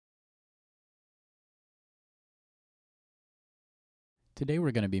Today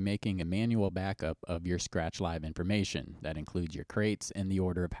we're going to be making a manual backup of your Scratch Live information. That includes your crates and the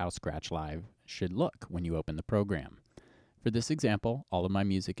order of how Scratch Live should look when you open the program. For this example, all of my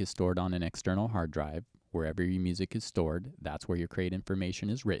music is stored on an external hard drive. Wherever your music is stored, that's where your crate information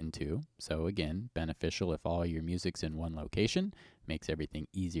is written to. So again, beneficial if all your music's in one location, makes everything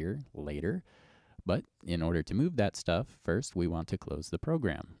easier later. But in order to move that stuff, first we want to close the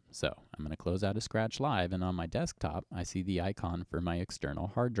program. So I'm going to close out of Scratch Live, and on my desktop I see the icon for my external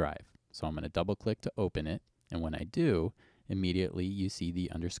hard drive. So I'm going to double click to open it, and when I do, immediately you see the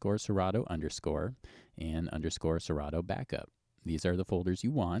underscore Serato underscore and underscore Serato backup. These are the folders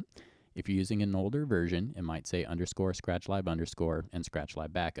you want. If you're using an older version, it might say underscore Scratch Live underscore and Scratch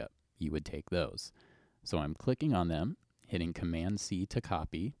Live backup. You would take those. So I'm clicking on them, hitting Command C to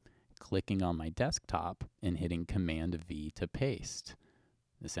copy, clicking on my desktop and hitting Command V to paste.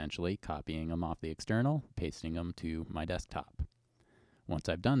 Essentially copying them off the external, pasting them to my desktop. Once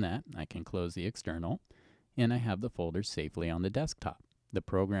I've done that, I can close the external and I have the folders safely on the desktop. The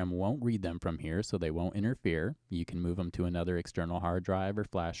program won't read them from here, so they won't interfere. You can move them to another external hard drive or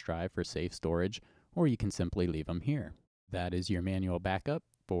flash drive for safe storage, or you can simply leave them here. That is your manual backup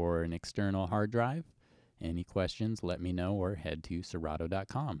for an external hard drive. Any questions, let me know or head to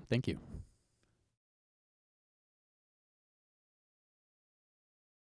Serato.com. Thank you.